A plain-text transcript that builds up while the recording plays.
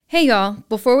Hey y'all,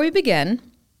 before we begin,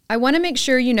 I want to make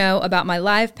sure you know about my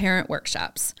live parent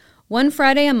workshops. One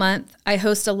Friday a month, I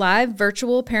host a live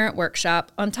virtual parent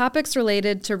workshop on topics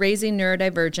related to raising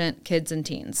neurodivergent kids and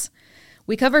teens.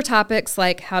 We cover topics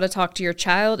like how to talk to your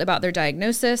child about their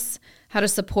diagnosis, how to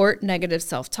support negative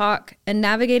self-talk, and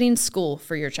navigating school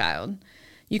for your child.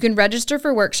 You can register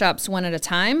for workshops one at a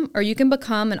time, or you can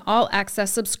become an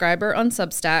all-access subscriber on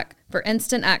Substack for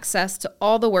instant access to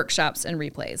all the workshops and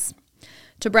replays.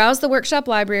 To browse the workshop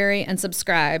library and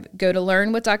subscribe, go to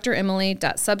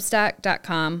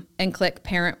learnwithdremily.substack.com and click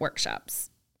Parent Workshops.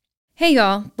 Hey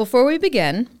y'all, before we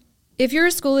begin, if you're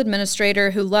a school administrator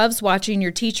who loves watching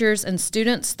your teachers and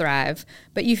students thrive,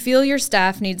 but you feel your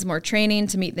staff needs more training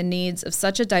to meet the needs of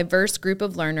such a diverse group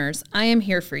of learners, I am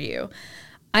here for you.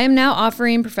 I am now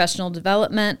offering professional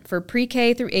development for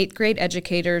pre-K through 8th grade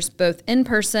educators, both in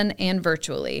person and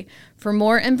virtually. For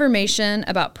more information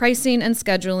about pricing and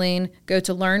scheduling, go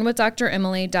to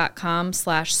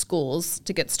learnwithdremily.com/schools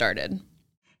to get started.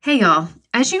 Hey y'all,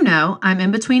 as you know, I'm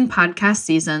in between podcast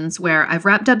seasons where I've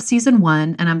wrapped up season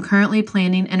 1 and I'm currently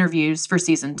planning interviews for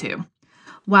season 2.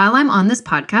 While I'm on this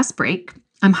podcast break,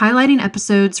 I'm highlighting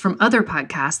episodes from other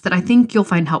podcasts that I think you'll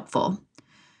find helpful.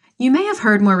 You may have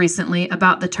heard more recently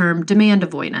about the term demand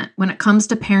avoidant when it comes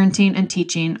to parenting and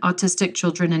teaching autistic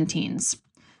children and teens.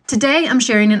 Today, I'm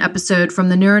sharing an episode from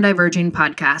the Neurodiverging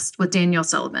podcast with Danielle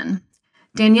Sullivan.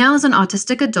 Danielle is an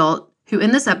autistic adult who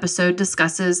in this episode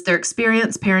discusses their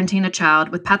experience parenting a child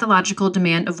with pathological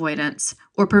demand avoidance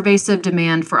or pervasive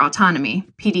demand for autonomy,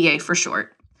 PDA for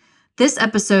short. This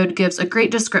episode gives a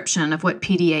great description of what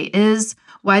PDA is,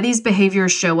 why these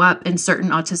behaviors show up in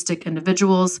certain autistic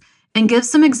individuals, and gives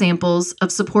some examples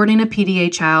of supporting a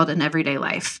PDA child in everyday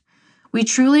life. We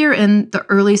truly are in the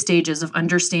early stages of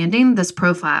understanding this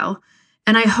profile,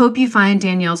 and I hope you find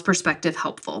Danielle's perspective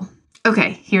helpful.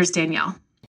 Okay, here's Danielle.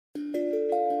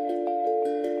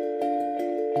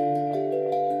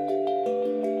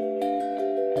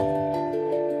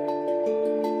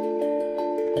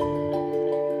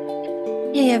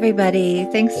 Hey everybody,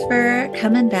 thanks for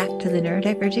coming back to the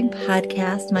Neurodiverging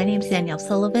podcast. My name's Danielle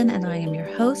Sullivan and I am your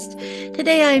host.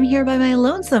 Today I am here by my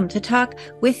lonesome to talk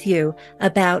with you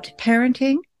about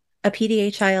parenting a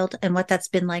PDA child and what that's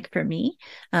been like for me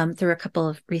through a couple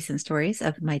of recent stories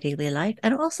of my daily life,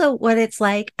 and also what it's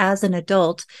like as an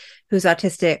adult who's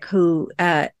autistic, who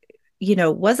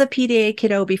was a PDA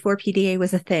kiddo before PDA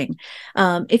was a thing.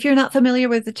 If you're not familiar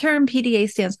with the term, PDA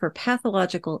stands for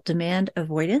Pathological Demand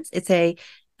Avoidance. It's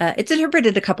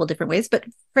interpreted a couple different ways, but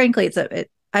frankly,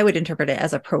 I would interpret it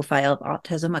as a profile of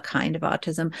autism, a kind of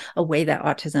autism, a way that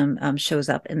autism shows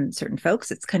up in certain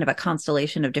folks. It's kind of a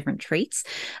constellation of different traits.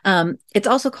 It's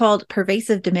also called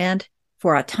pervasive demand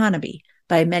for autonomy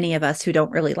by many of us who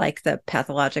don't really like the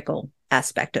pathological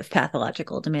aspect of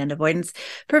pathological demand avoidance.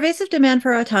 Pervasive demand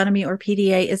for autonomy, or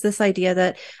PDA, is this idea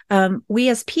that we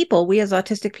as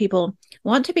autistic people,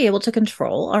 want to be able to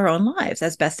control our own lives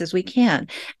as best as we can,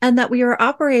 and that we are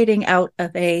operating out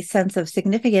of a sense of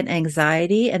significant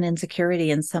anxiety and insecurity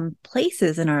in some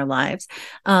places in our lives.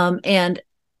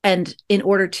 And in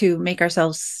order to make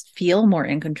ourselves feel more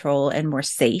in control and more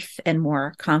safe and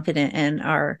more confident in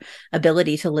our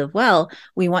ability to live well,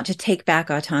 we want to take back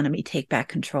autonomy, take back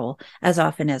control as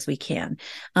often as we can.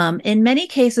 In many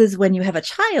cases, when you have a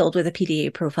child with a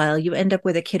PDA profile, you end up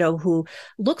with a kiddo who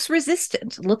looks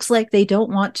resistant, looks like they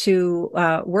don't want to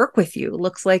work with you,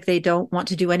 looks like they don't want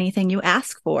to do anything you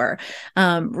ask for,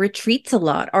 retreats a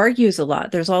lot, argues a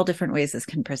lot. There's all different ways this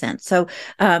can present. So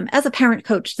as a parent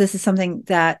coach, this is something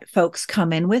that folks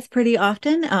come in with pretty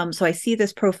often. So I see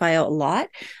this profile a lot,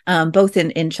 both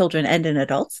in children and in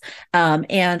adults.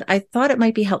 And I thought it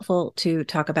might be helpful to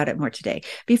talk about it more today.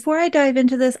 Before I dive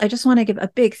into this, I just want to give a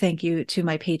big thank you to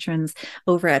my patrons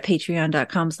over at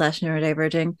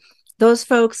patreon.com/neurodiverging. Those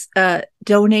folks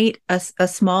donate a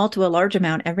small to a large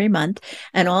amount every month.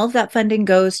 And all of that funding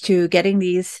goes to getting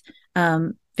these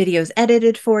videos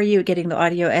edited for you, getting the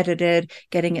audio edited,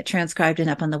 getting it transcribed and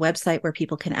up on the website where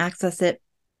people can access it.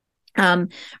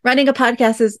 Running a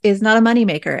podcast is not a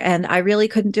moneymaker, and I really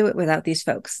couldn't do it without these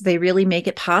folks. They really make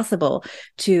it possible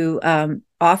to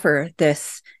offer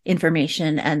this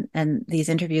information and these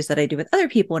interviews that I do with other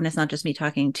people, and it's not just me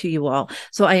talking to you all.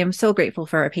 So I am so grateful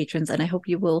for our patrons, and I hope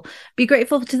you will be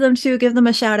grateful to them too. Give them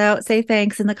a shout out, say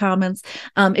thanks in the comments.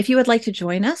 If you would like to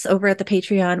join us over at the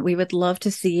Patreon, we would love to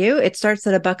see you. It starts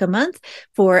at $1 a month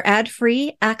for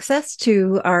ad-free access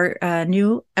to our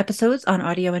new episodes on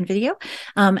audio and video,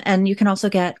 and you can also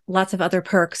get lots of other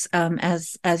perks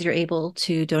as you're able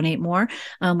to donate more.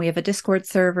 We have a Discord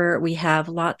server. We have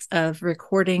lots of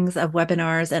recordings of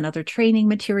webinars videos and other training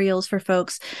materials for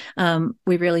folks.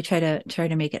 We really try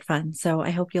to make it fun. So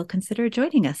I hope you'll consider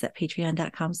joining us at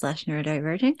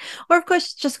patreon.com/neurodiverging. Or of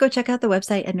course, just go check out the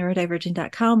website at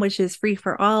neurodiverging.com, which is free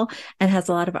for all and has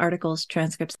a lot of articles,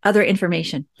 transcripts, other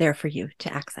information there for you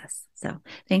to access. So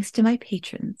thanks to my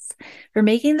patrons for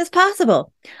making this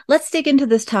possible. Let's dig into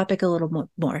this topic a little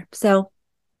more. So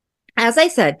as I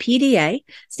said, PDA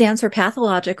stands for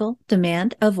Pathological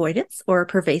Demand Avoidance, or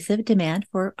Pervasive Demand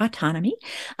for Autonomy.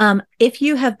 If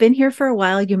you have been here for a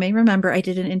while, you may remember I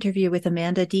did an interview with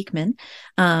Amanda Diekman,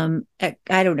 I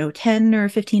don't know, 10 or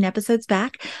 15 episodes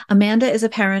back. Amanda is a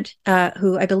parent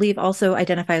who I believe also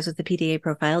identifies with the PDA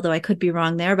profile, though I could be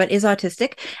wrong there, but is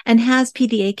autistic and has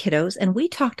PDA kiddos. And we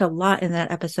talked a lot in that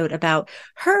episode about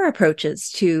her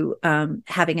approaches to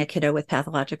having a kiddo with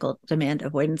pathological demand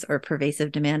avoidance or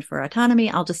pervasive demand for autonomy.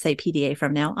 I'll just say PDA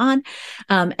from now on.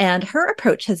 And her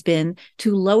approach has been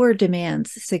to lower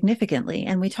demands significantly.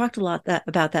 And we talked a lot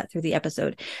about that through the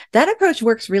episode. That approach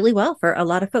works really well for a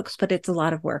lot of folks, but it's a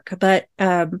lot of work. But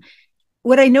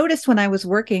what I noticed when I was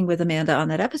working with Amanda on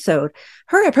that episode,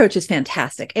 her approach is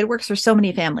fantastic. It works for so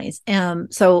many families.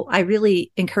 So I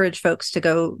really encourage folks to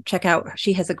go check out.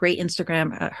 She has a great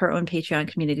Instagram, her own Patreon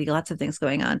community, lots of things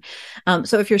going on.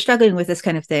 So if you're struggling with this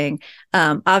kind of thing,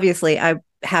 obviously I'm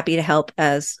happy to help,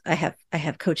 as I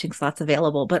have coaching slots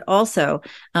available, but also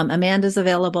Amanda's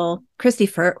available. Christy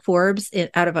Forbes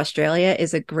out of Australia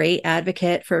is a great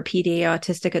advocate for PDA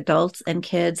autistic adults and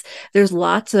kids. There's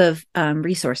lots of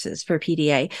resources for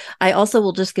PDA. I also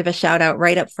will just give a shout out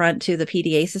right up front to the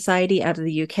PDA Society out of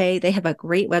the UK. They have a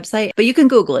great website, but you can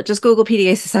Google it. Just Google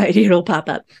PDA Society, it'll pop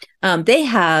up. They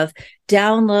have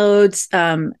downloads,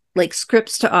 like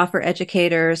scripts to offer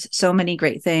educators, so many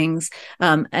great things.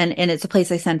 And it's a place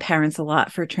I send parents a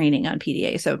lot for training on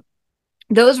PDA. So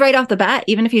those right off the bat,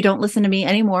 even if you don't listen to me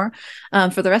anymore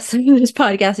for the rest of this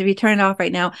podcast, if you turn it off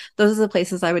right now, those are the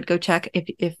places I would go check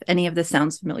if any of this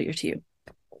sounds familiar to you.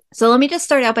 So let me just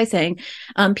start out by saying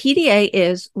PDA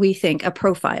is, we think, a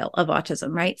profile of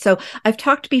autism, right? So I've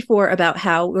talked before about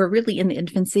how we're really in the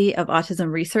infancy of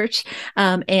autism research.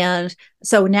 And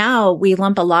so now we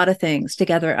lump a lot of things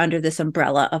together under this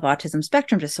umbrella of autism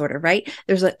spectrum disorder, right?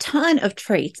 There's a ton of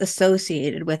traits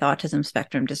associated with autism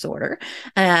spectrum disorder.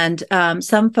 And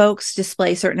some folks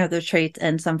display certain other traits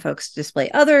and some folks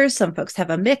display others. Some folks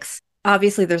have a mix.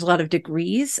 Obviously, there's a lot of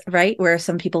degrees, right? Where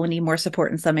some people need more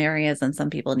support in some areas and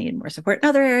some people need more support in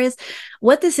other areas.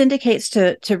 What this indicates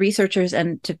to researchers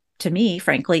and to me,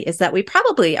 frankly, is that we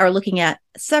probably are looking at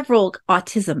several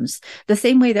autisms, the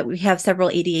same way that we have several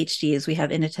ADHDs. We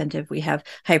have inattentive, we have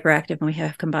hyperactive, and we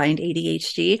have combined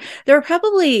ADHD. There are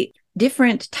probably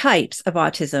different types of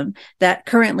autism that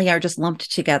currently are just lumped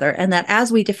together, and that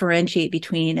as we differentiate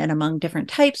between and among different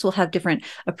types, we'll have different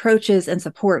approaches and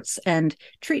supports and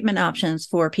treatment options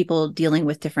for people dealing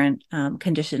with different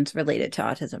conditions related to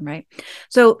autism, right?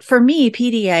 So for me,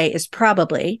 PDA is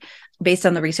probably, based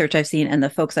on the research I've seen and the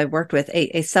folks I've worked with,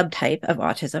 a subtype of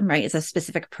autism, right? It's a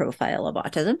specific profile of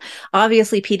autism.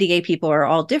 Obviously, PDA people are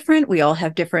all different. We all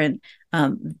have different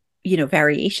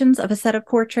variations of a set of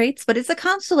core traits, but it's a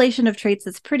constellation of traits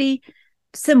that's pretty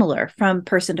similar from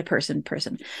person to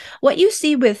person. What you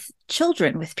see with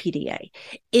children with PDA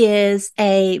is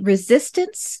a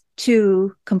resistance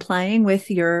to complying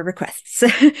with your requests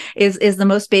is the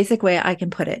most basic way I can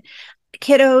put it.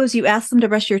 Kiddos, you ask them to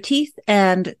brush your teeth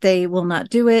and they will not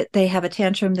do it. They have a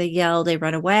tantrum, they yell, they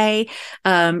run away.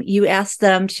 You ask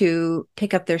them to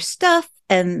pick up their stuff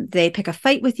and they pick a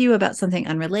fight with you about something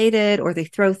unrelated, or they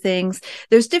throw things.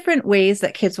 There's different ways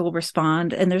that kids will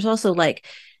respond. And there's also like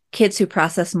kids who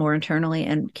process more internally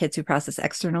and kids who process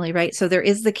externally, right? So there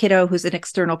is the kiddo who's an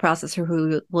external processor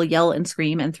who will yell and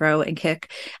scream and throw and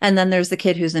kick. And then there's the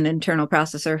kid who's an internal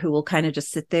processor who will kind of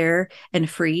just sit there and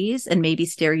freeze and maybe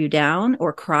stare you down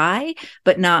or cry,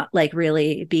 but not like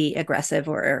really be aggressive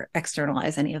or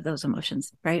externalize any of those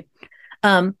emotions, right?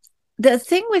 The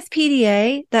thing with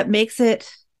PDA that makes it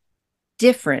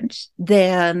different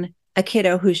than a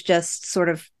kiddo who's just sort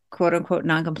of quote unquote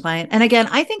non-compliant. And again,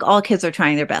 I think all kids are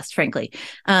trying their best, frankly.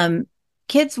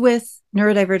 Kids with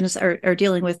neurodivergence are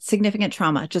dealing with significant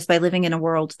trauma just by living in a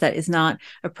world that is not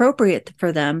appropriate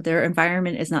for them. Their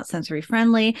environment is not sensory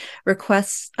friendly.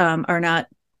 Requests are not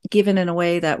given in a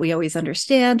way that we always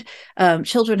understand.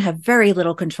 Children have very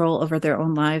little control over their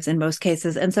own lives in most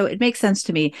cases. And so it makes sense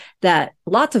to me that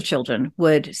lots of children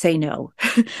would say no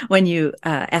when you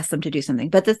ask them to do something.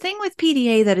 But the thing with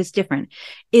PDA that is different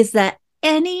is that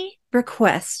any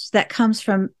request that comes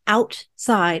from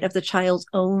outside of the child's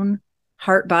own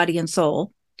heart, body, and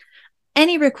soul,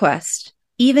 any request,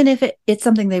 even if it's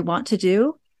something they want to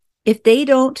do, if they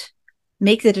don't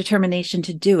make the determination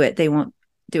to do it, they won't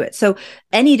do it. So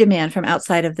any demand from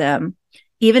outside of them,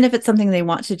 even if it's something they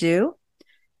want to do,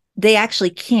 they actually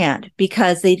can't,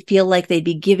 because they'd feel like they'd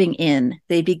be giving in.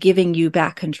 They'd be giving you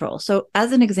back control. So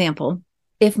as an example,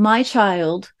 if my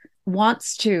child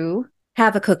wants to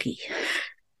have a cookie,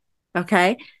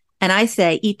 okay, and I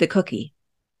say, eat the cookie.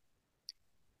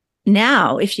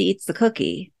 Now, if she eats the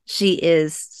cookie, she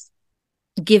is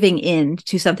giving in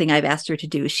to something I've asked her to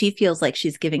do. She feels like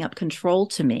she's giving up control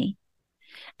to me.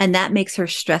 And that makes her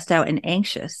stressed out and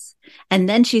anxious. And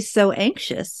then she's so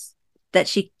anxious that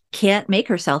she can't make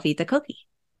herself eat the cookie,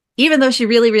 even though she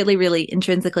really, really, really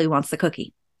intrinsically wants the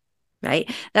cookie,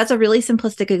 right? That's a really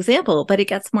simplistic example, but it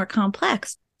gets more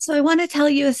complex. So I want to tell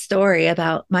you a story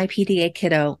about my PDA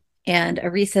kiddo and a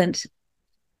recent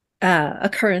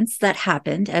occurrence that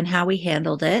happened and how we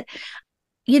handled it.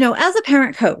 You know, as a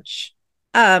parent coach,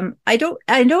 I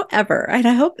don't ever, and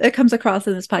I hope it comes across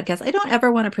in this podcast, I don't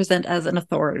ever want to present as an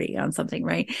authority on something,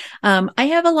 right? I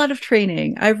have a lot of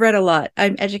training. I've read a lot.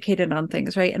 I'm educated on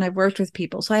things, right? And I've worked with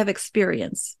people, so I have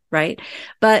experience, right?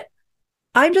 But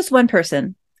I'm just one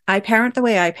person. I parent the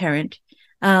way I parent.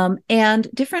 And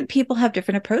different people have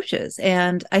different approaches.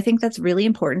 And I think that's really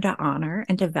important to honor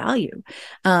and to value.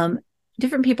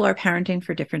 Different people are parenting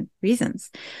for different reasons.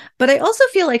 But I also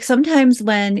feel like sometimes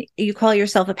when you call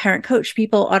yourself a parent coach,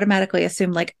 people automatically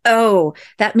assume like, oh,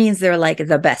 that means they're like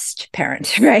the best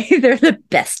parent, right? They're the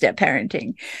best at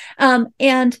parenting.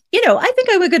 And, you know, I think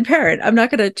I'm a good parent. I'm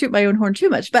not going to toot my own horn too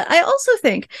much, but I also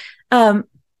think that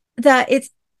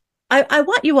I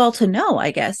want you all to know,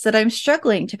 I guess, that I'm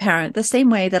struggling to parent the same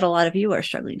way that a lot of you are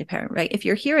struggling to parent, right? If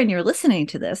you're here and you're listening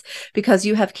to this because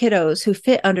you have kiddos who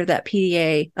fit under that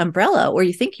PDA umbrella, or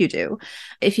you think you do,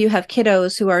 if you have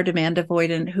kiddos who are demand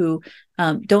avoidant, who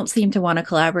don't seem to want to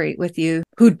collaborate with you,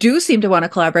 who do seem to want to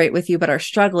collaborate with you, but are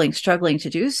struggling to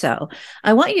do so,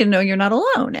 I want you to know you're not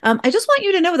alone. I just want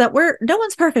you to know that no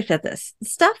one's perfect at this.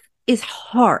 Stuff is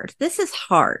hard. This is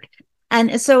hard.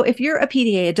 And so if you're a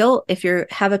PDA adult, if you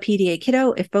have a PDA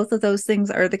kiddo, if both of those things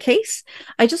are the case,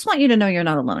 I just want you to know you're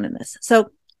not alone in this.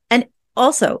 So, and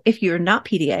also if you're not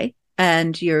PDA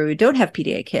and you don't have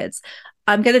PDA kids,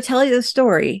 I'm going to tell you the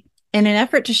story in an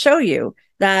effort to show you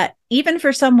that even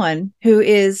for someone who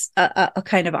is a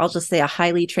kind of, I'll just say a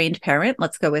highly trained parent,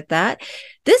 let's go with that,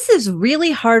 this is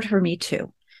really hard for me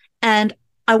too. And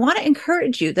I want to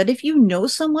encourage you that if you know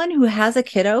someone who has a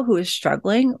kiddo who is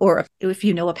struggling, or if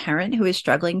you know a parent who is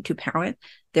struggling to parent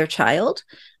their child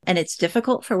and it's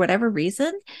difficult for whatever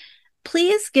reason,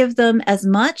 please give them as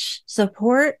much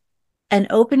support and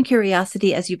open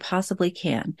curiosity as you possibly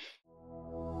can.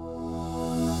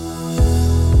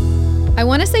 I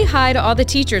want to say hi to all the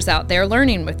teachers out there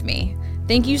learning with me.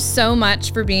 Thank you so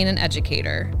much for being an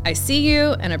educator. I see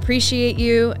you and appreciate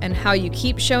you and how you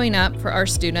keep showing up for our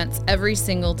students every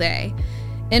single day.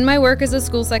 In my work as a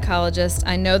school psychologist,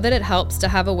 I know that it helps to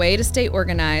have a way to stay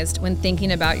organized when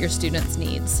thinking about your students'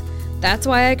 needs. That's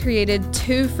why I created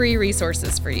 2 free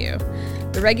resources for you.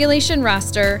 The regulation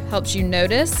roster helps you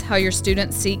notice how your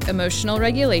students seek emotional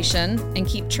regulation and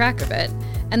keep track of it.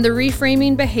 And the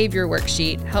reframing behavior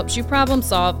worksheet helps you problem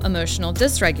solve emotional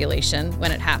dysregulation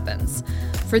when it happens.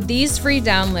 For these free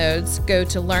downloads, go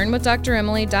to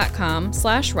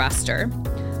learnwithdremily.com/roster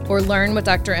or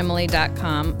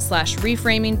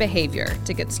learnwithdremily.com/reframing behavior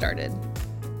to get started.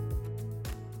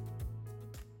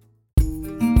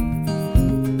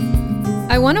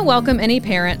 I want to welcome any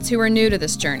parents who are new to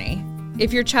this journey.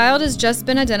 If your child has just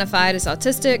been identified as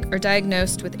autistic or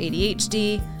diagnosed with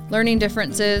ADHD, learning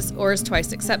differences, or is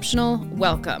twice exceptional,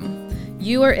 welcome.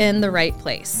 You are in the right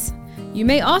place. You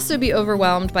may also be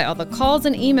overwhelmed by all the calls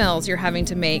and emails you're having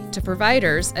to make to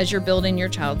providers as you're building your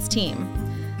child's team.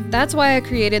 That's why I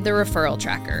created the Referral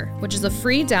Tracker, which is a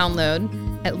free download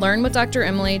at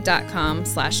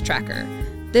learnwithdremily.com/tracker.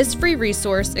 This free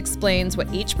resource explains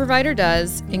what each provider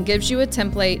does and gives you a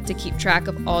template to keep track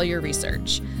of all your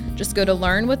research. Just go to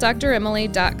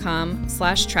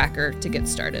learnwithdremily.com/tracker to get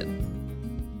started.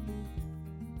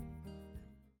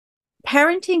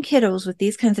 Parenting kiddos with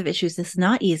these kinds of issues is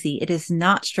not easy. It is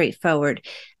not straightforward.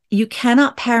 You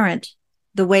cannot parent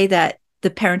the way that the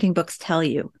parenting books tell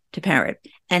you to parent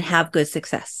and have good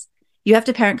success. You have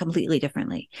to parent completely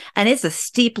differently. And it's a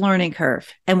steep learning curve.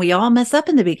 And we all mess up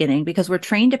in the beginning because we're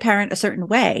trained to parent a certain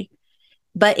way.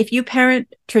 But if you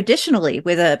parent traditionally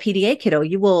with a PDA kiddo,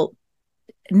 you will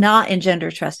not engender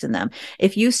trust in them.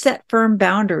 If you set firm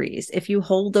boundaries, if you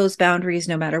hold those boundaries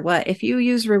no matter what, if you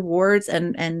use rewards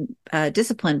and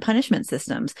discipline punishment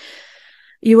systems,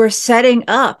 you are setting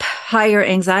up higher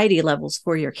anxiety levels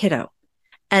for your kiddo.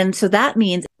 And so that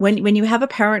means when you have a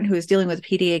parent who is dealing with a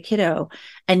PDA kiddo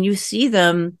and you see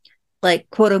them like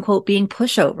quote unquote being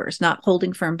pushovers, not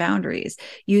holding firm boundaries,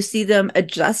 you see them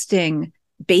adjusting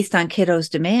based on kiddos'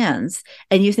 demands,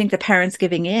 and you think the parent's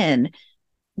giving in,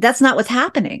 that's not what's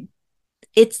happening.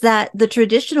 It's that the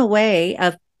traditional way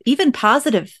of even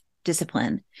positive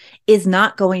discipline is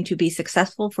not going to be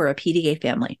successful for a PDA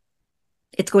family.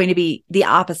 It's going to be the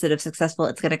opposite of successful.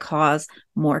 It's going to cause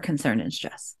more concern and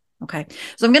stress. Okay.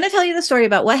 So I'm going to tell you the story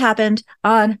about what happened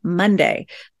on Monday.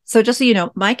 So just so you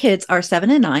know, my kids are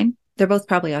 7 and 9. They're both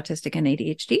probably autistic and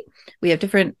ADHD. We have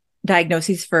different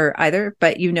diagnoses for either,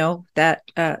 but you know that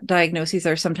diagnoses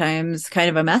are sometimes kind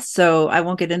of a mess. So I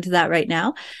won't get into that right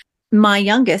now. My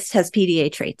youngest has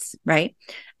PDA traits, right?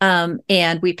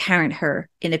 And we parent her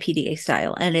in a PDA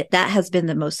style, and that has been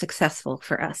the most successful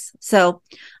for us. So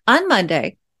on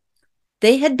Monday,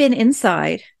 they had been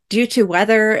inside due to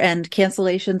weather and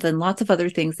cancellations and lots of other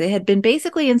things. They had been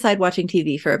basically inside watching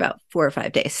TV for about 4 or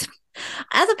 5 days.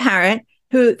 As a parent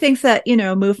who thinks that, you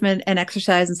know, movement and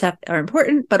exercise and stuff are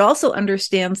important, but also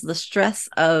understands the stress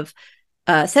of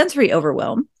sensory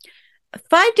overwhelm,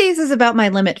 5 days is about my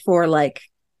limit for like,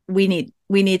 we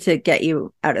need to get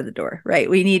you out of the door, right?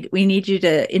 We need you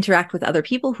to interact with other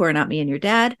people who are not me and your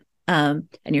dad and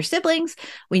your siblings.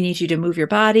 We need you to move your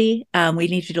body. We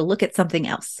need you to look at something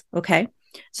else. Okay.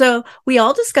 So we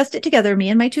all discussed it together, me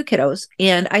and my 2 kiddos.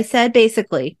 And I said,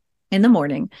 basically in the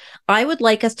morning, I would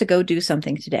like us to go do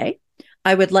something today.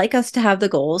 I would like us to have the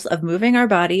goals of moving our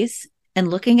bodies and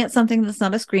looking at something that's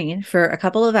not a screen for a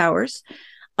couple of hours.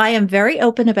 I am very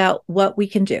open about what we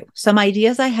can do. Some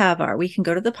ideas I have are we can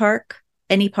go to the park,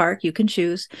 any park you can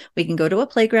choose. We can go to a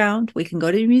playground. We can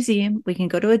go to a museum. We can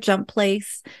go to a jump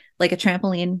place, like a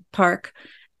trampoline park.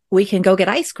 We can go get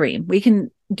ice cream. We can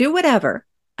do whatever.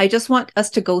 I just want us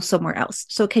to go somewhere else.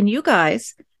 So can you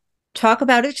guys talk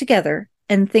about it together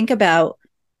and think about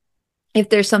if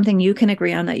there's something you can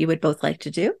agree on that you would both like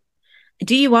to do?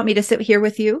 Do you want me to sit here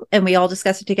with you and we all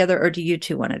discuss it together, or do you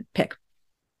 2 want to pick?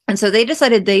 And so they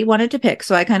decided they wanted to pick.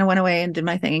 So I kind of went away and did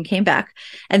my thing and came back.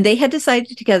 And they had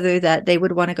decided together that they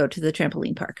would want to go to the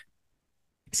trampoline park.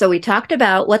 So we talked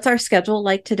about what's our schedule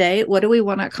like today? What do we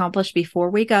want to accomplish before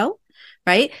we go?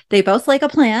 Right? They both like a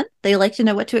plan. They like to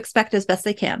know what to expect as best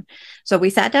they can. So we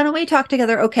sat down and we talked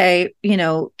together. Okay, you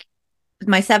know,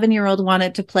 my 7-year-old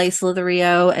wanted to play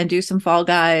Slitherio and do some Fall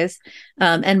Guys.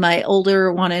 And my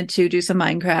older wanted to do some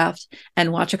Minecraft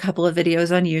and watch a couple of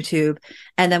videos on YouTube.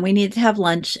 And then we needed to have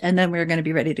lunch, and then we were going to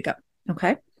be ready to go.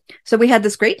 Okay. So we had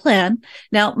this great plan.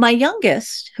 Now, my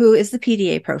youngest, who is the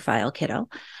PDA profile kiddo,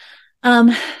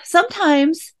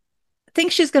 sometimes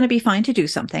thinks she's going to be fine to do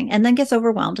something and then gets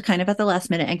overwhelmed kind of at the last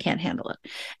minute and can't handle it.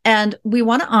 And we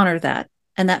want to honor that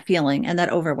and that feeling and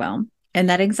that overwhelm and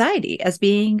that anxiety as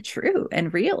being true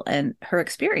and real and her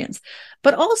experience.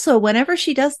 But also, whenever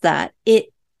she does that, it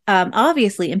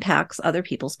obviously impacts other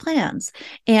people's plans.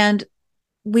 And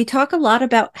we talk a lot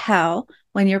about how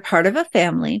when you're part of a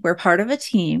family, we're part of a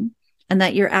team, and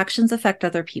that your actions affect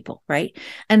other people, right?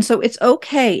 And so it's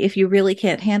okay if you really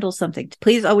can't handle something.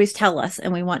 Please always tell us,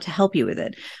 and we want to help you with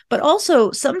it. But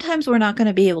also, sometimes we're not going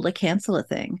to be able to cancel a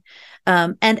thing.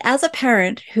 And as a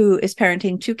parent who is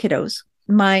parenting 2 kiddos,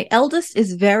 my eldest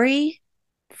is very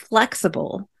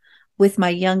flexible with my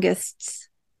youngest's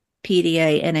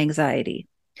PDA and anxiety.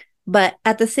 But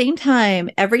at the same time,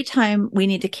 every time we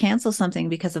need to cancel something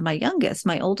because of my youngest,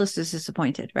 my oldest is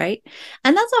disappointed, right?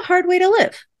 And that's a hard way to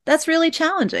live. That's really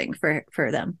challenging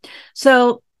for them.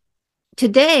 So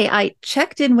today I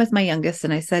checked in with my youngest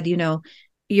and I said, you know,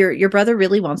 your brother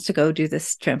really wants to go do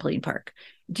this trampoline park.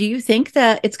 Do you think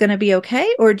that it's going to be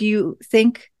okay? Or do you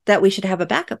think that we should have a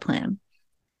backup plan?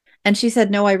 And she said,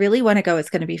 no, I really want to go.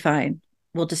 It's going to be fine.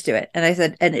 We'll just do it. And I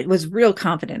said, and it was real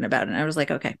confident about it. And I was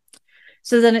like, okay.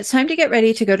 So then it's time to get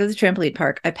ready to go to the trampoline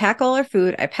park. I pack all our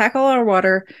food. I pack all our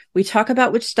water. We talk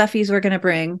about which stuffies we're going to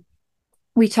bring.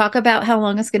 We talk about how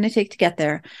long it's going to take to get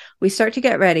there. We start to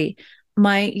get ready.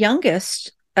 My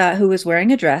youngest, who was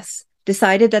wearing a dress,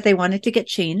 decided that they wanted to get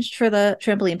changed for the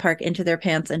trampoline park into their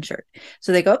pants and shirt.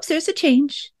 So they go upstairs to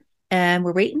change, and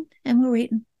we're waiting and we're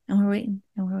waiting and we're waiting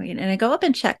and we're waiting. And I go up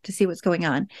and check to see what's going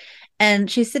on.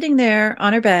 And she's sitting there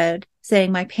on her bed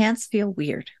saying, my pants feel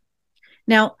weird.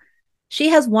 Now, she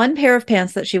has one pair of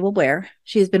pants that she will wear.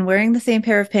 She's been wearing the same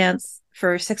pair of pants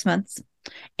for 6 months.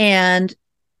 And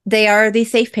they are the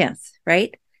safe pants,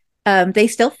 right? They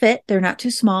still fit. They're not too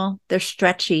small. They're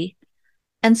stretchy.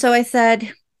 And so I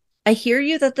said, I hear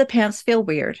you that the pants feel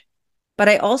weird, but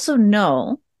I also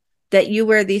know that you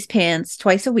wear these pants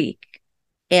twice a week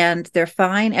and they're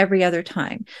fine every other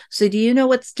time. So do you know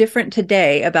what's different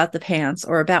today about the pants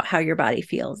or about how your body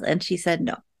feels? And she said,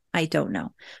 no, I don't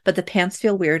know. But the pants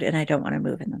feel weird and I don't want to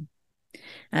move in them.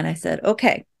 And I said,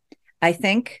 okay, I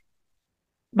think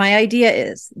my idea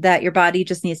is that your body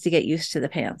just needs to get used to the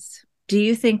pants. Do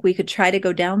you think we could try to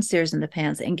go downstairs in the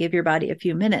pants and give your body a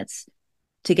few minutes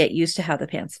to get used to how the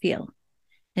pants feel?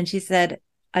 And she said,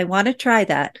 I want to try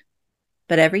that,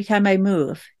 but every time I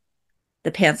move,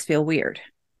 the pants feel weird.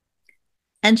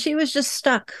 And she was just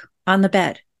stuck on the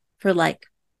bed for like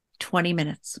 20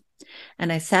 minutes.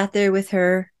 And I sat there with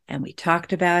her and we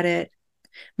talked about it.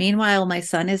 Meanwhile, my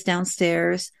son is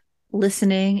downstairs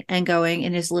listening and going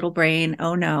in his little brain,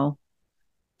 oh no,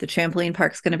 the trampoline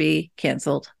park's going to be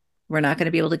canceled. We're not going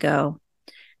to be able to go.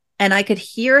 And I could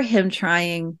hear him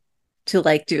trying to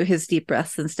like do his deep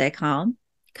breaths and stay calm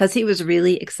because he was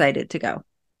really excited to go.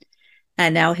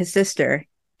 And now his sister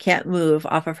can't move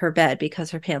off of her bed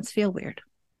because her pants feel weird,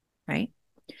 right?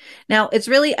 Now it's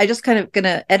really, I just kind of going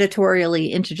to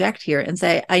editorially interject here and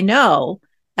say, I know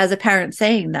as a parent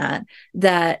saying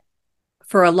that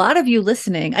for a lot of you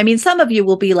listening, I mean, some of you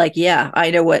will be like, yeah,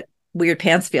 I know what weird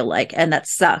pants feel like, and that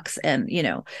sucks. And, you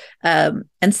know, and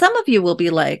some of you will be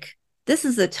like, this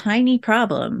is a tiny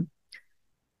problem.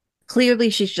 Clearly,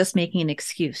 she's just making an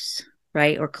excuse,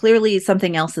 right? Or clearly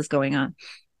something else is going on.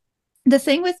 The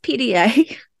thing with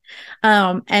PDA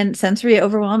and sensory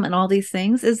overwhelm and all these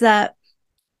things is that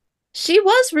she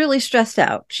was really stressed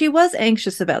out. She was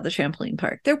anxious about the trampoline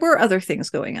park. There were other things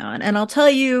going on. And I'll tell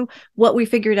you what we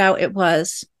figured out it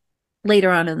was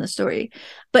later on in the story.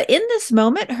 But in this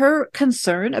moment, her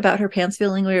concern about her pants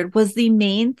feeling weird was the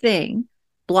main thing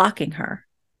blocking her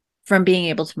from being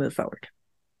able to move forward.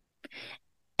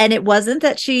 And it wasn't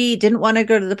that she didn't want to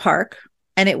go to the park.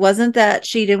 And it wasn't that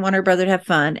she didn't want her brother to have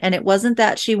fun. And it wasn't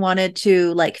that she wanted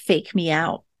to like fake me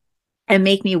out and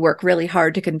make me work really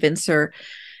hard to convince her.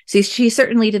 See, she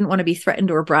certainly didn't want to be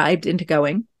threatened or bribed into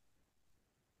going.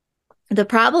 The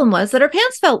problem was that her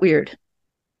pants felt weird.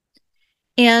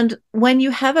 And when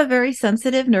you have a very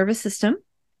sensitive nervous system,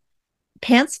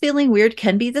 pants feeling weird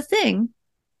can be the thing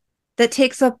that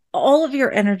takes up all of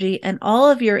your energy and all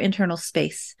of your internal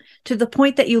space to the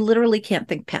point that you literally can't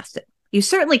think past it. You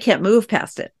certainly can't move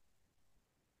past it.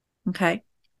 Okay.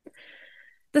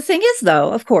 The thing is,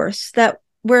 though, of course, that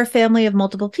we're a family of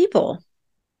multiple people.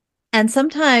 And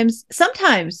sometimes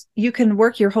you can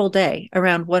work your whole day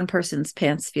around one person's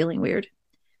pants feeling weird.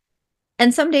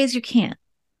 And some days you can't.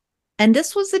 And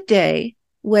this was a day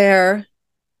where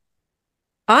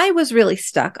I was really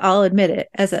stuck. I'll admit it.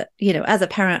 As a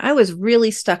parent, I was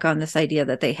really stuck on this idea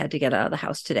that they had to get out of the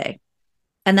house today.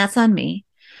 And that's on me.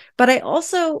 But I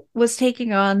also was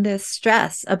taking on this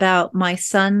stress about my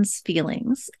son's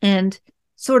feelings and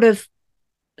sort of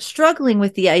struggling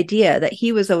with the idea that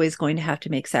he was always going to have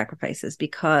to make sacrifices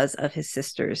because of his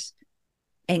sister's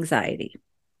anxiety,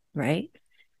 right?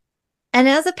 And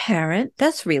as a parent,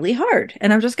 that's really hard.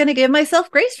 And I'm just going to give myself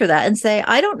grace for that and say,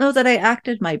 I don't know that I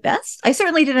acted my best. I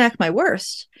certainly didn't act my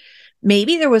worst.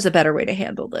 Maybe there was a better way to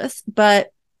handle this,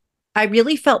 but I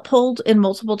really felt pulled in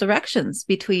multiple directions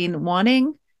between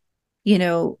wanting,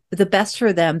 the best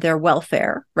for them, their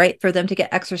welfare, right? For them to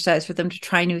get exercise, for them to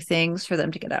try new things, for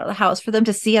them to get out of the house, for them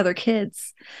to see other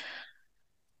kids.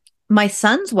 My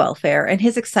son's welfare and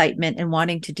his excitement in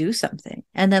wanting to do something.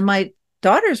 And then my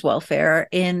daughter's welfare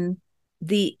in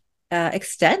the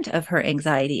extent of her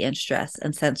anxiety and stress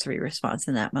and sensory response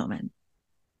in that moment,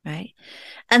 right?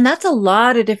 And that's a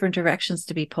lot of different directions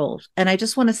to be pulled. And I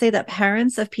just want to say that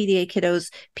parents of PDA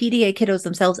kiddos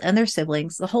themselves and their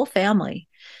siblings, the whole family,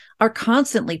 are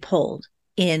constantly pulled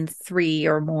in 3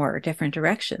 or more different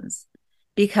directions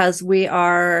because we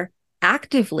are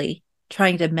actively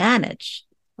trying to manage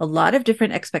a lot of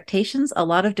different expectations, a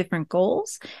lot of different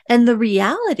goals, and the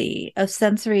reality of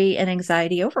sensory and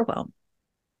anxiety overwhelm.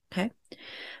 Okay.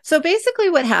 So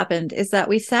basically what happened is that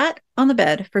we sat on the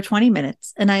bed for 20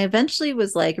 minutes and I eventually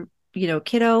was like,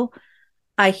 kiddo,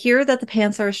 I hear that the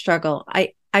pants are a struggle.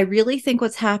 I really think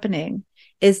what's happening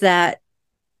is that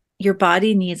your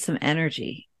body needs some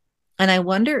energy. And I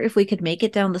wonder if we could make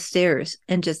it down the stairs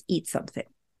and just eat something,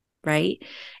 right?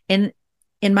 In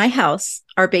my house,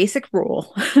 our basic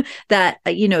rule that,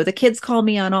 the kids call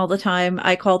me on all the time,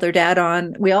 I call their dad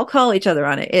on, we all call each other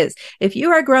on it, is if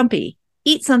you are grumpy,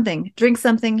 eat something, drink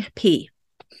something, pee,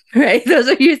 right? Those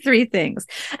are your 3 things.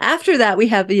 After that, we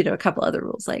have, a couple other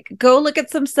rules, like go look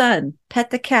at some sun, pet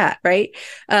the cat, right?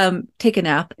 Take a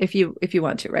nap if you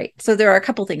want to, right? So there are a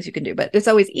couple things you can do, but it's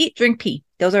always eat, drink, pee.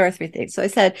 Those are our 3 things. So I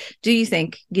said, do you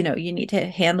think, you need to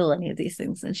handle any of these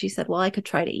things? And she said, well, I could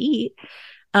try to eat.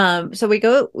 So we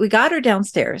got her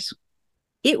downstairs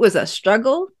It was a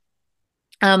struggle,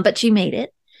 but she made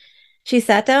it. She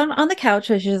sat down on the couch,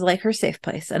 which is like her safe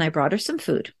place, and I brought her some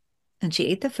food, and she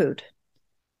ate the food.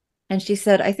 And she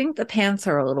said, I think the pants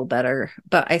are a little better,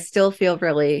 but I still don't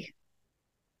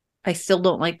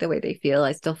like the way they feel.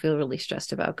 I still feel really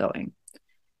stressed about going.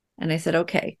 And I said,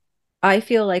 okay, I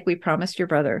feel like we promised your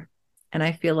brother, and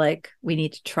I feel like we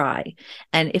need to try.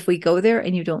 And if we go there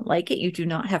and you don't like it, you do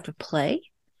not have to play.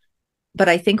 But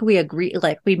I think we agree,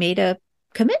 like we made a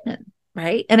commitment,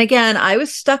 right? And again, I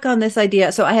was stuck on this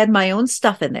idea. So I had my own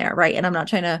stuff in there, right? And I'm not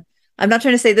trying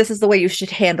to say this is the way you should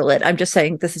handle it. I'm just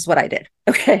saying this is what I did.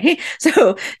 Okay.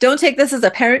 So don't take this as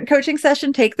a parent coaching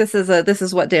session. Take this as this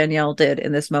is what Danielle did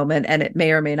in this moment. And it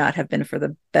may or may not have been for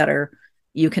the better.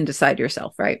 You can decide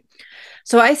yourself, right?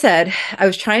 So I said, I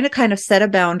was trying to kind of set a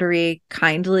boundary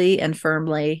kindly and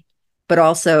firmly, but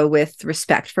also with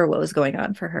respect for what was going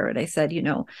on for her. And I said,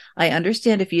 I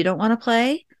understand if you don't want to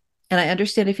play, and I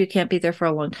understand if you can't be there for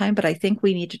a long time, but I think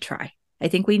we need to try. I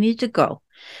think we need to go.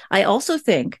 I also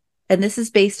think, and this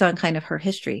is based on kind of her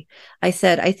history, I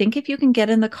said, I think if you can get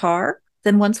in the car,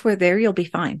 then once we're there, you'll be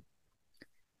fine.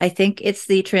 I think it's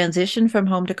the transition from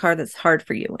home to car that's hard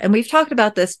for you. And we've talked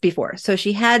about this before. So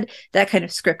she had that kind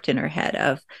of script in her head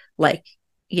of like,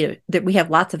 that we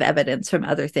have lots of evidence from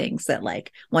other things that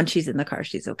like once she's in the car,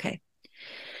 she's okay.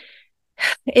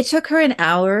 It took her an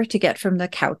hour to get from the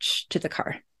couch to the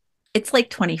car. It's like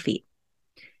 20 feet.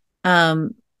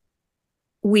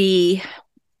 We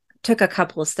took a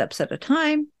couple of steps at a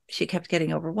time. She kept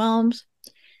getting overwhelmed.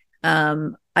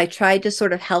 I tried to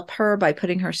sort of help her by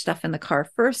putting her stuff in the car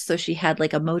first. So she had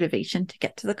like a motivation to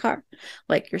get to the car.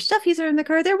 Like, your stuffies are in the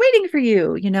car. They're waiting for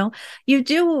you. You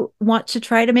do want to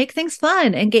try to make things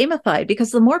fun and gamified,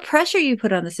 because the more pressure you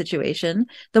put on the situation,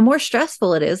 the more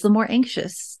stressful it is, the more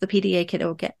anxious the PDA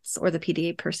kiddo gets, or the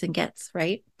PDA person gets.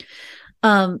 Right.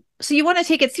 So you want to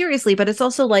take it seriously, but it's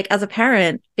also like, as a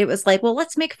parent, it was like, well,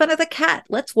 let's make fun of the cat.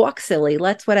 Let's walk silly.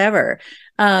 Let's whatever.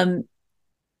 And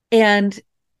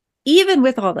even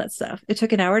with all that stuff, it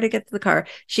took an hour to get to the car.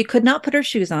 She could not put her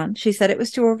shoes on. She said it was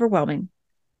too overwhelming.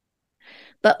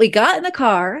 But we got in the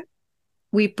car.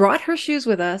 We brought her shoes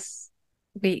with us.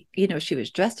 She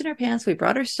was dressed in her pants. We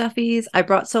brought her stuffies. I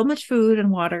brought so much food and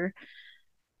water.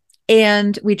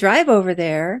 And we drive over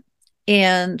there.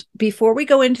 And before we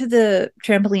go into the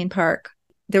trampoline park,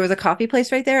 there was a coffee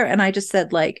place right there. And I just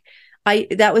said, like,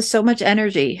 that was so much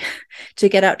energy to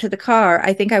get out to the car.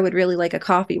 I think I would really like a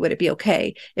coffee. Would it be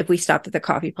okay if we stopped at the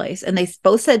coffee place? And they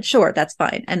both said, sure, that's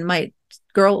fine. And my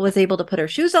girl was able to put her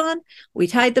shoes on. We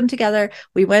tied them together.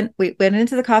 We went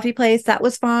into the coffee place. That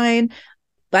was fine.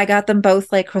 I got them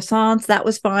both like croissants. That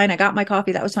was fine. I got my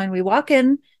coffee. That was fine. We walk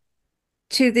in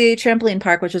to the trampoline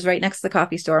park, which is right next to the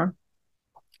coffee store.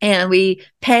 And we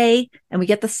pay and we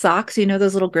get the socks,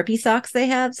 those little grippy socks they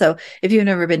have. So if you've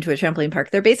never been to a trampoline park,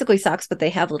 they're basically socks, but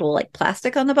they have little like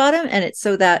plastic on the bottom. And it's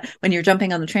so that when you're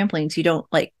jumping on the trampolines, you don't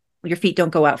like, your feet don't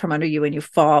go out from under you and you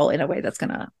fall in a way that's going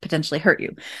to potentially hurt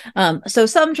you. So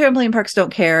some trampoline parks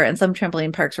don't care, and some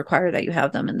trampoline parks require that you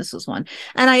have them. And this was one.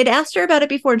 And I had asked her about it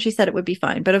before and she said it would be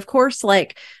fine. But of course,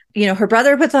 like, her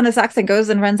brother puts on his socks and goes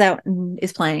and runs out and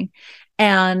is playing.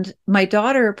 And my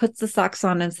daughter puts the socks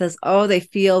on and says, oh, they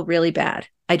feel really bad.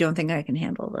 I don't think I can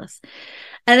handle this.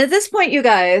 And at this point, you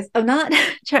guys, I'm not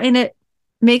trying to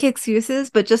make excuses,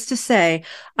 but just to say,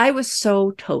 I was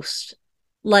so toast.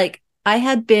 Like, I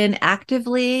had been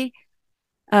actively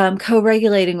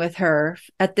co-regulating with her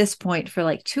at this point for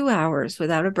like 2 hours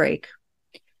without a break.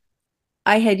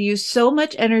 I had used so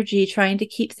much energy trying to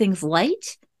keep things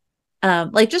light.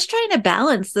 Like just trying to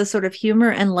balance the sort of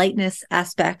humor and lightness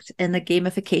aspect and the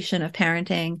gamification of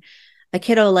parenting a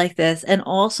kiddo like this, and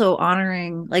also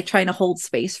honoring, like trying to hold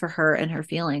space for her and her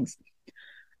feelings.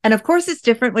 And of course, it's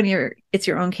different when it's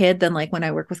your own kid than like when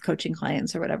I work with coaching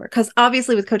clients or whatever, because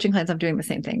obviously with coaching clients, I'm doing the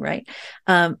same thing, right?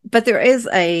 But there is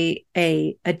a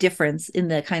difference in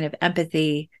the kind of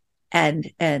empathy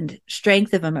and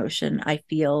strength of emotion I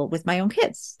feel with my own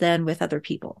kids than with other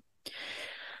people.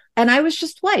 And I was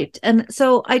just wiped. And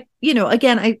so I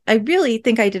really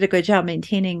think I did a good job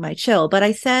maintaining my chill. But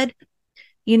I said,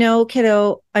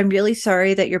 kiddo, I'm really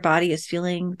sorry that your body is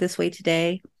feeling this way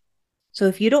today. So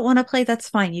if you don't want to play, that's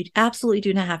fine. You absolutely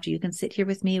do not have to. You can sit here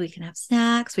with me. We can have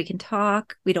snacks. We can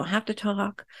talk. We don't have to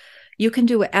talk. You can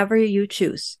do whatever you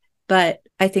choose. But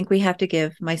I think we have to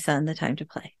give my son the time to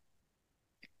play.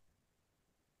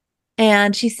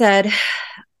 And she said,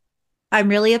 I'm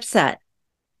really upset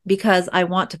because I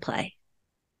want to play,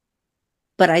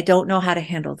 but I don't know how to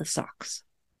handle the socks.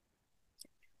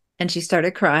 And she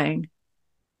started crying.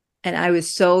 And I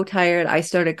was so tired. I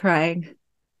started crying.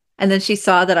 And then she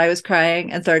saw that I was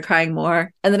crying and started crying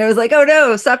more. And then I was like, oh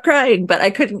no, stop crying. But I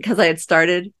couldn't because I had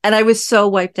started. And I was so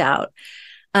wiped out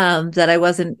that I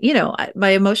wasn't, my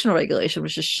emotional regulation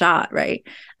was just shot, right?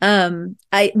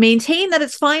 I maintain that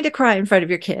it's fine to cry in front of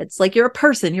your kids. Like, you're a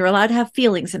person, you're allowed to have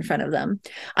feelings in front of them.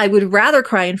 I would rather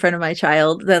cry in front of my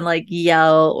child than like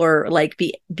yell or like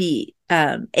be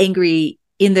angry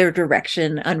in their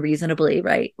direction unreasonably,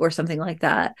 right? Or something like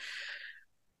that.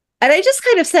 And I just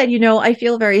kind of said, I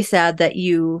feel very sad that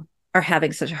you are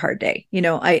having such a hard day.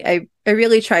 I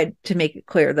really tried to make it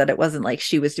clear that it wasn't like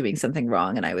she was doing something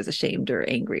wrong and I was ashamed or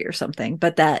angry or something,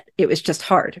 but that it was just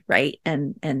hard, right?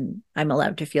 And I'm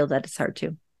allowed to feel that it's hard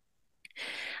too.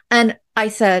 And I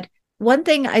said, one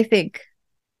thing I think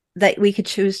that we could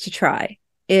choose to try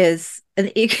is,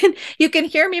 and you can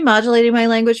hear me modulating my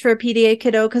language for a PDA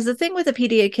kiddo, because the thing with a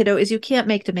PDA kiddo is you can't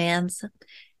make demands.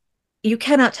 You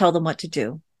cannot tell them what to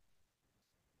do.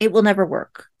 It will never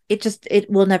work. It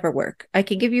will never work. I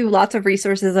can give you lots of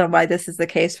resources on why this is the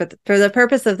case, but for the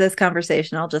purpose of this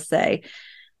conversation, I'll just say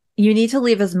you need to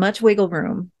leave as much wiggle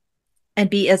room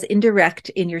and be as indirect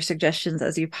in your suggestions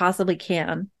as you possibly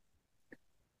can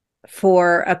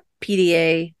for a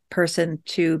PDA person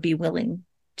to be willing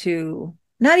to,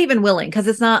 not even willing, because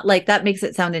it's not like that makes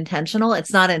it sound intentional.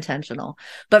 It's not intentional,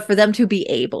 but for them to be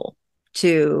able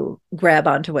to grab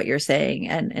onto what you're saying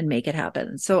and make it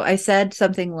happen. So I said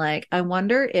something like, I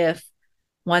wonder if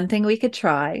one thing we could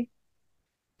try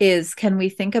is, can we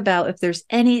think about if there's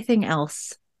anything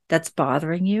else that's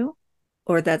bothering you,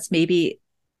 or that's maybe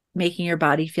making your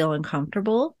body feel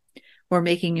uncomfortable or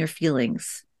making your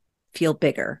feelings feel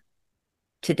bigger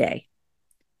today?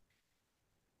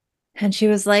 And she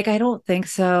was like, I don't think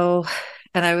so.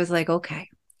 And I was like, okay.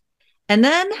 And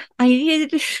then I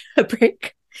needed a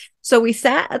break. So we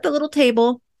sat at the little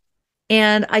table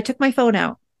and I took my phone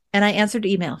out and I answered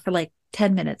email for like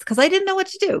 10 minutes because I didn't know what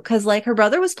to do, because like her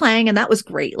brother was playing and that was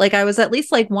great. Like, I was at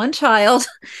least like, one child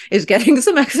is getting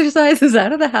some exercises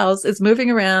out of the house, is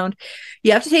moving around.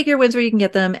 You have to take your wins where you can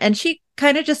get them. And she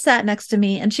kind of just sat next to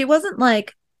me and she wasn't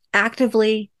like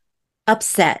actively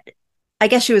upset. I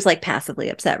guess she was like passively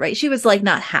upset, right? She was like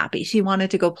not happy. She wanted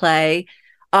to go play.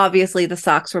 Obviously the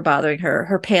socks were bothering her.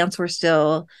 Her pants were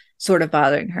still sort of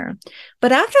bothering her.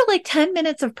 But after like 10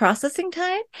 minutes of processing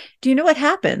time, do you know what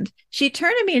happened? She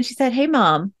turned to me and she said, hey,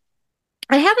 Mom,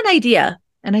 I have an idea.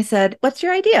 And I said, what's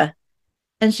your idea?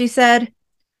 And she said,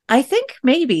 I think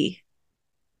maybe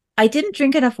I didn't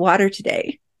drink enough water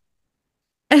today.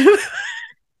 And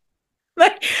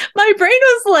my brain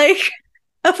was like,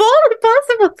 of all the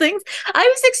possible things, I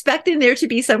was expecting there to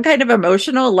be some kind of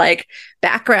emotional like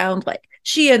background, like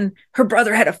she and her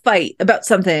brother had a fight about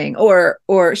something, or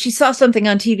she saw something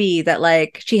on TV that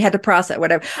like she had to process,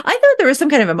 whatever. I thought there was some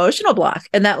kind of emotional block,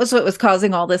 and that was what was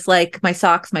causing all this like my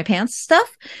socks, my pants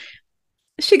stuff.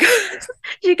 She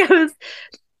goes,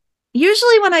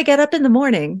 usually when I get up in the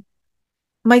morning,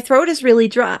 my throat is really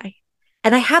dry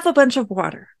and I have a bunch of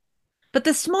water. But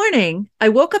this morning I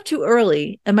woke up too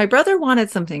early and my brother wanted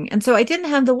something, and so I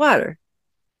didn't have the water.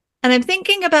 And I'm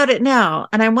thinking about it now,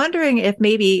 and I'm wondering if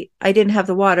maybe I didn't have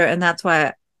the water and that's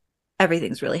why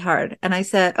everything's really hard. And I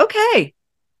said, okay,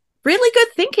 really good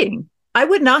thinking. I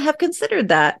would not have considered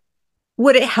that.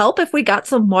 Would it help if we got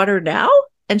some water now?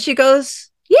 And she goes,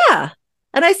 yeah.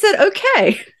 And I said,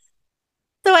 okay.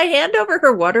 So I hand over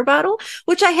her water bottle,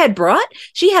 which I had brought.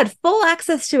 She had full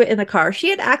access to it in the car. She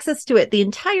had access to it the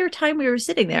entire time we were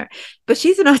sitting there. But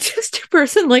she's an autistic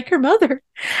person like her mother.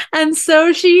 And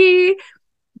so she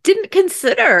didn't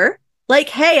consider like,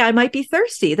 hey, I might be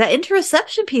thirsty. That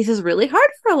interoception piece is really hard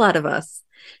for a lot of us.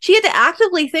 She had to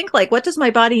actively think like, what does my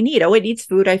body need? Oh, it needs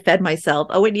food. I fed myself.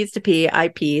 Oh, it needs to pee. I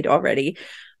peed already.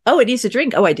 Oh, it needs to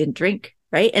drink. Oh, I didn't drink.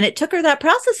 Right. And it took her that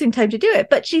processing time to do it.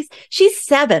 But she's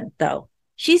 7 though.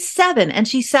 She's 7. And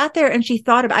she sat there and she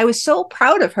thought of, I was so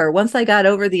proud of her once I got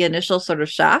over the initial sort of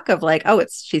shock of like, oh,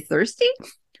 she's thirsty.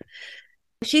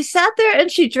 She sat there and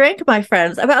she drank, my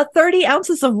friends, about 30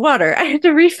 ounces of water. I had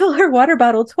to refill her water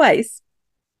bottle twice.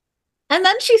 And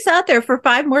then she sat there for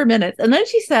 5 more minutes. And then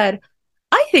she said,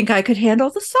 I think I could handle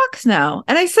the socks now.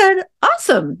 And I said,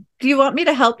 awesome. Do you want me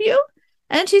to help you?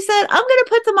 And she said, I'm going to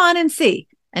put them on and see.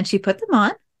 And she put them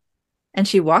on and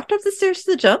she walked up the stairs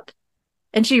to the jump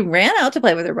and she ran out to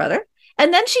play with her brother.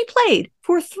 And then she played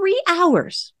for 3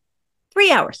 hours.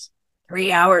 3 hours.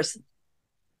 3 hours.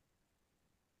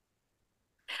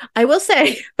 I will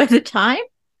say by the time,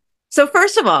 so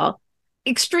first of all,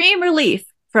 extreme relief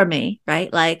from me,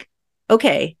 right? Like,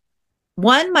 okay,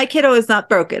 1, my kiddo is not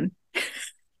broken.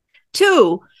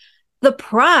 2, the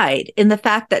pride in the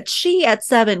fact that she at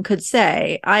 7 could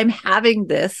say, I'm having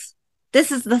this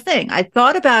This is the thing. I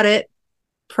thought about it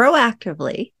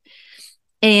proactively,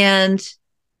 and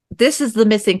this is the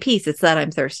missing piece. It's that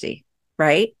I'm thirsty,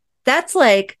 right? That's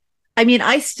like, I mean,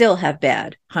 I still have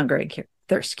bad hunger and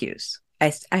thirst cues.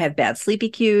 I have bad sleepy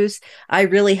cues. I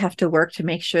really have to work to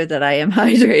make sure that I am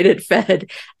hydrated,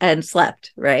 fed, and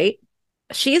slept, right?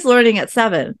 She's learning at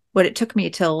 7 what it took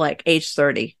me till like age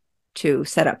 30 to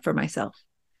set up for myself.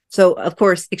 So, of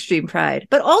course, extreme pride,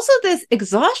 but also this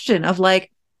exhaustion of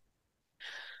like,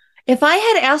 if I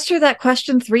had asked her that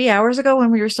question 3 hours ago when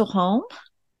we were still home,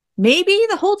 maybe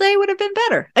the whole day would have been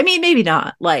better. I mean, maybe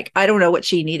not. Like, I don't know what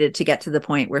she needed to get to the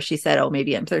point where she said, oh,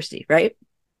 maybe I'm thirsty, right?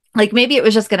 Like, maybe it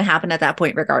was just going to happen at that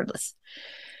point regardless.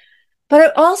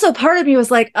 But also part of me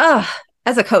was like,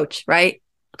 as a coach, right?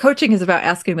 Coaching is about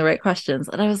asking the right questions.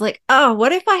 And I was like, oh,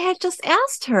 what if I had just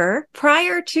asked her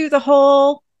prior to the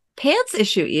whole pants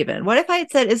issue even? What if I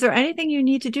had said, is there anything you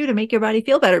need to do to make your body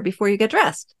feel better before you get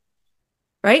dressed?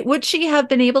 Right? Would she have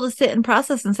been able to sit and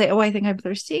process and say, oh, I think I'm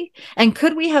thirsty? And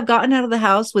could we have gotten out of the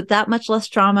house with that much less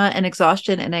trauma and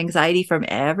exhaustion and anxiety from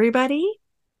everybody?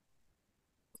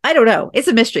 I don't know. It's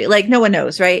a mystery. Like, no one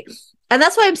knows, right? And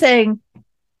that's why I'm saying,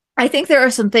 I think there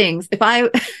are some things. If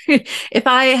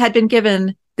I had been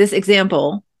given this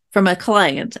example from a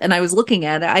client and I was looking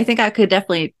at it, I think I could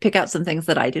definitely pick out some things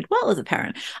that I did well as a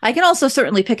parent. I can also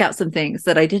certainly pick out some things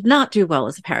that I did not do well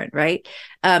as a parent, right?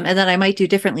 And that I might do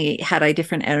differently had I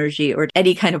different energy or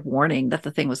any kind of warning that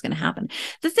the thing was going to happen.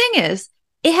 The thing is,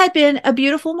 it had been a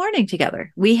beautiful morning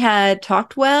together. We had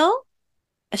talked well.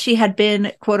 She had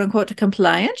been, quote unquote,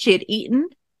 compliant. She had eaten.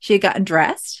 She had gotten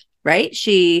dressed, right?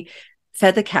 She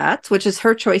fed the cats, which is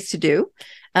her choice to do.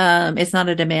 It's not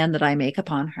a demand that I make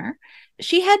upon her.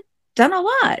 She had done a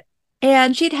lot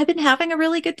and she'd been having a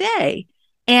really good day.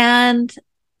 And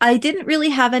I didn't really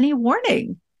have any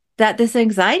warning that this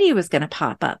anxiety was going to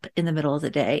pop up in the middle of the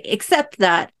day, except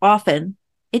that often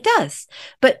it does.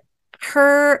 But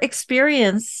her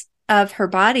experience of her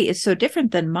body is so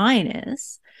different than mine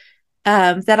is,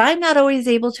 that I'm not always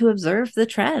able to observe the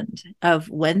trend of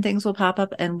when things will pop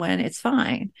up and when it's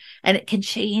fine. And it can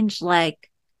change like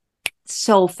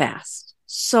so fast.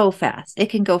 It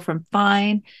can go from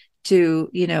fine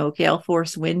to, gale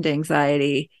force wind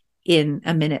anxiety in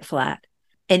a minute flat.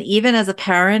 And even as a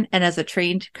parent and as a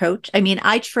trained coach, I mean,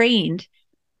 I trained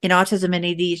in autism and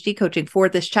ADHD coaching for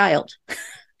this child.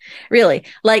 Really,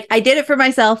 like I did it for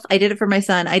myself. I did it for my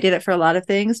son. I did it for a lot of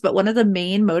things. But one of the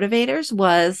main motivators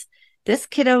was this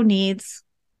kiddo needs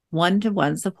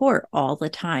one-to-one support all the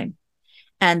time.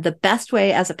 And the best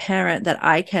way as a parent that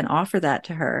I can offer that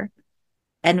to her,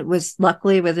 and it was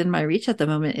luckily within my reach at the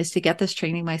moment, is to get this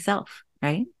training myself,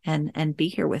 right? And be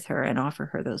here with her and offer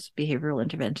her those behavioral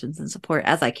interventions and support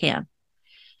as I can.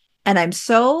 And I'm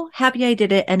so happy I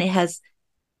did it. And it has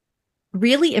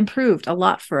really improved a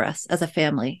lot for us as a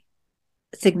family,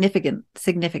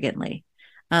 significantly.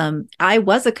 I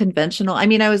was a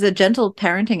I was a gentle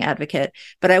parenting advocate,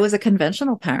 but I was a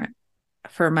conventional parent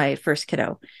for my first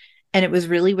kiddo. And it was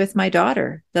really with my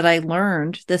daughter that I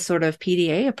learned this sort of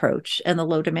PDA approach and the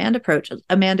low demand approach.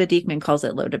 Amanda Diekman calls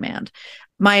it low demand.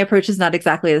 My approach is not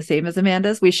exactly the same as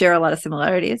Amanda's. We share a lot of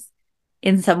similarities.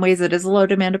 In some ways, it is a low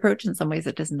demand approach. In some ways,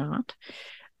 it does not.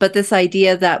 But this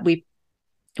idea that we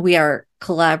are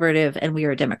collaborative and we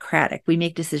are democratic. We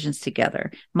make decisions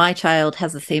together. My child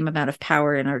has the same amount of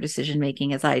power in our decision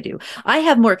making as I do. I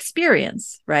have more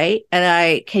experience, right? And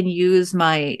I can use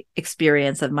my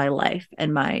experience of my life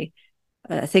and my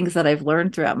things that I've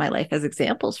learned throughout my life as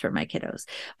examples for my kiddos.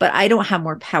 But I don't have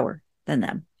more power than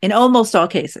them in almost all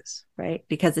cases, right?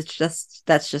 Because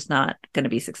that's just not going to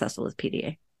be successful with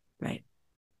PDA, right?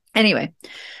 Anyway,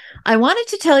 I wanted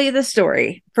to tell you this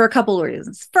story for a couple of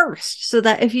reasons. First, so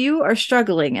that if you are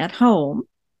struggling at home,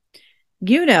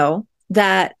 you know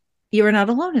that you are not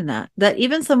alone in that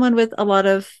even someone with a lot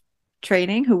of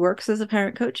training who works as a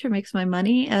parent coach, who makes my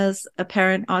money as a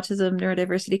parent autism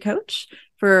neurodiversity coach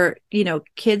for,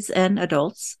 kids and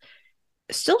adults,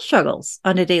 still struggles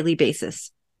on a daily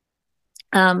basis.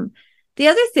 The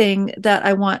other thing that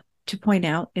I want to point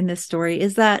out in this story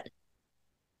is that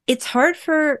it's hard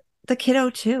for the kiddo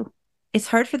too. It's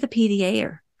hard for the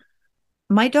PDAer.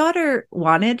 My daughter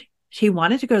wanted to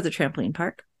go to the trampoline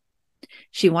park.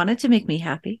 She wanted to make me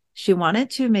happy. She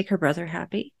wanted to make her brother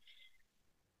happy.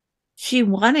 She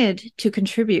wanted to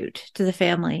contribute to the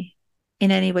family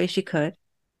in any way she could.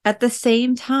 At the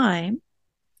same time,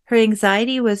 her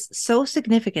anxiety was so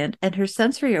significant and her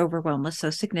sensory overwhelm was so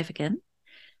significant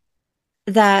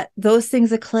that those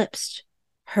things eclipsed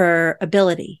her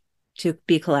ability to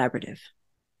be collaborative,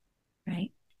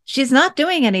 right? She's not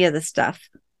doing any of this stuff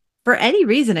for any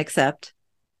reason except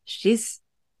she's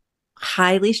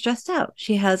highly stressed out.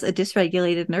 She has a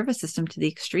dysregulated nervous system to the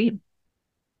extreme,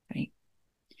 right?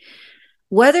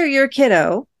 Whether your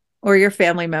kiddo or your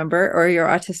family member or your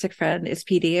autistic friend is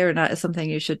PDA or not is something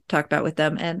you should talk about with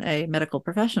them and a medical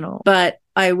professional. But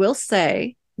I will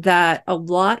say that a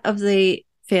lot of the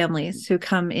families who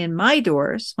come in my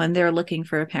doors when they're looking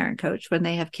for a parent coach, when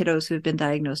they have kiddos who've been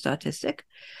diagnosed autistic,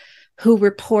 who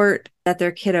report that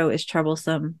their kiddo is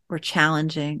troublesome or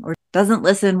challenging or doesn't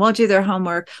listen, won't do their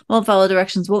homework, won't follow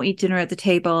directions, won't eat dinner at the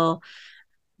table,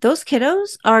 those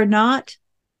kiddos are not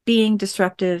being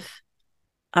disruptive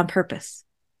on purpose.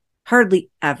 Hardly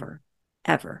ever,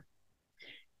 ever.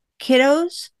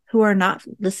 Kiddos who are not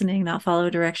listening, not follow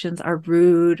directions, are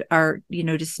rude, are,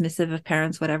 dismissive of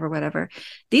parents, whatever.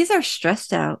 These are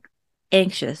stressed out,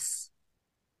 anxious,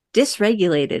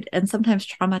 dysregulated, and sometimes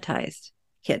traumatized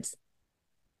kids.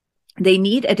 They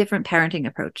need a different parenting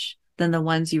approach than the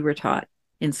ones you were taught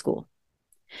in school.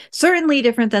 Certainly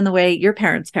different than the way your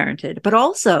parents parented, but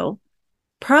also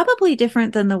probably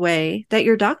different than the way that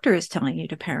your doctor is telling you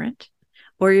to parent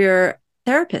or your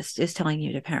therapist is telling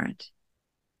you to parent,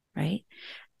 right?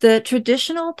 The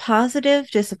traditional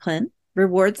positive discipline,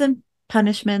 rewards and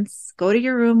punishments, go to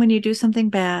your room when you do something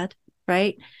bad,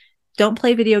 right? Don't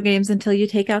play video games until you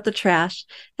take out the trash.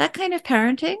 That kind of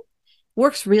parenting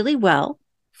works really well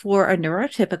for a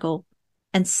neurotypical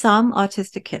and some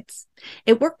autistic kids.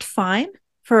 It worked fine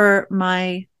for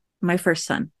my first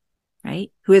son,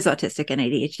 right? Who is autistic and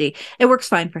ADHD. It works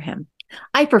fine for him.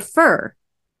 I prefer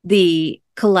the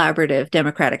collaborative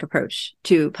democratic approach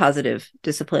to positive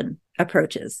discipline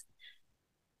approaches.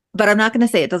 But I'm not going to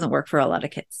say it doesn't work for a lot of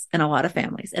kids and a lot of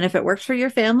families. And if it works for your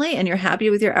family and you're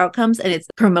happy with your outcomes and it's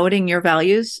promoting your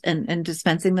values and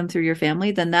dispensing them through your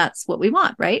family, then that's what we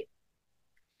want, right?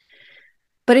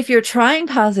 But if you're trying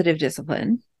positive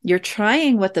discipline, you're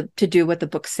trying to do what the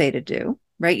books say to do,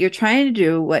 right? You're trying to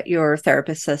do what your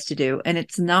therapist says to do, and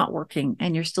it's not working,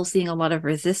 and you're still seeing a lot of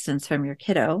resistance from your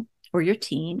kiddo or your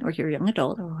teen or your young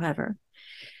adult or whoever,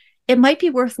 it might be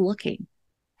worth looking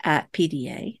at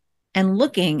PDA and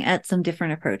looking at some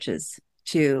different approaches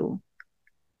to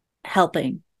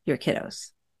helping your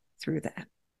kiddos through that.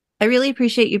 I really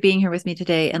appreciate you being here with me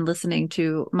today and listening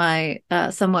to my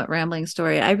somewhat rambling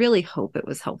story. I really hope it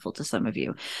was helpful to some of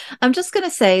you. I'm just going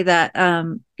to say that,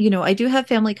 I do have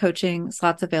family coaching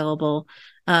slots available.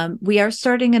 We are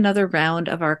starting another round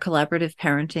of our collaborative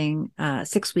parenting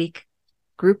 6-week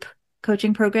group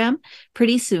coaching program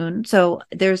pretty soon. So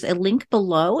there's a link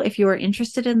below if you are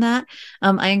interested in that.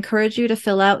 I encourage you to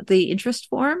fill out the interest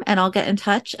form and I'll get in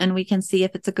touch and we can see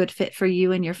if it's a good fit for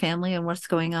you and your family and what's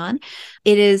going on.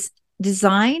 It is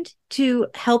designed to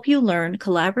help you learn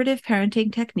collaborative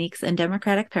parenting techniques and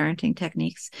democratic parenting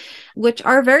techniques, which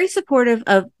are very supportive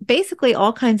of basically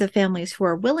all kinds of families who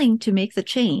are willing to make the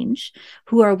change,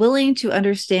 who are willing to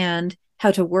understand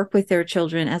how to work with their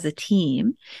children as a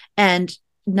team and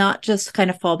not just kind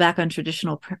of fall back on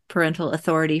traditional parental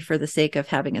authority for the sake of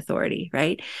having authority,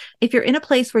 right? If you're in a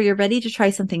place where you're ready to try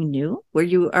something new, where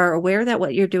you are aware that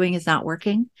what you're doing is not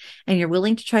working and you're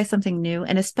willing to try something new,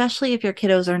 and especially if your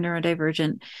kiddos are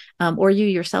neurodivergent or you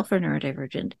yourself are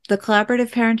neurodivergent, the collaborative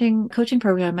parenting coaching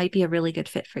program might be a really good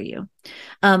fit for you.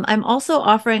 I'm also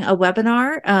offering a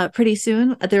webinar pretty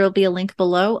soon. There will be a link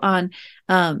below on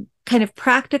kind of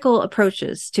practical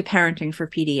approaches to parenting for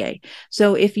PDA.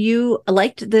 So if you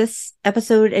liked this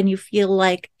episode and you feel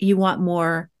like you want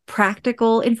more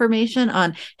practical information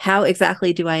on how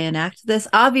exactly do I enact this,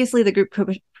 obviously the group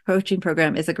coaching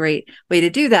program is a great way to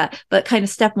do that. But kind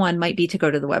of step one might be to go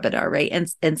to the webinar, right?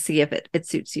 And see if it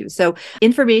suits you. So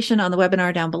information on the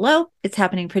webinar down below. It's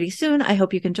happening pretty soon. I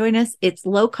hope you can join us. It's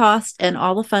low cost and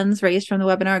all the funds raised from the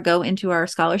webinar go into our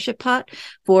scholarship pot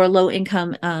for low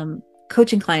income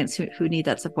coaching clients who need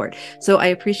that support. So I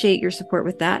appreciate your support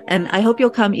with that. And I hope you'll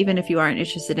come even if you aren't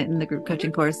interested in the group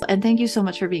coaching course. And thank you so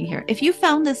much for being here. If you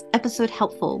found this episode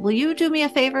helpful, will you do me a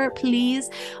favor, please?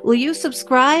 Will you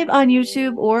subscribe on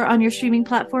YouTube or on your streaming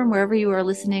platform, wherever you are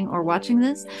listening or watching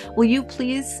this? Will you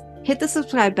please hit the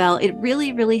subscribe bell? It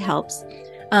really, really helps.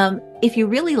 If you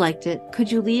really liked it,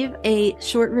 could you leave a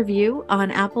short review on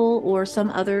Apple or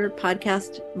some other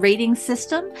podcast rating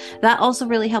system? That also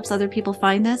really helps other people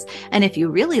find this. And if you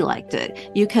really liked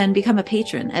it, you can become a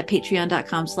patron at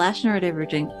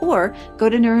patreon.com/neurodiverging or go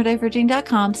to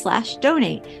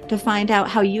neurodiverging.com/donate to find out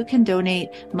how you can donate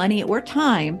money or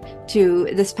time to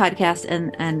this podcast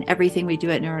and everything we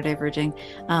do at Neurodiverging.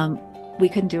 We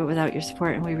couldn't do it without your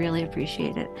support, and we really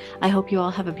appreciate it. I hope you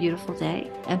all have a beautiful day.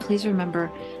 And please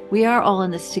remember, we are all in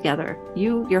this together.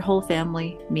 You, your whole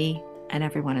family, me, and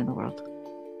everyone in the world.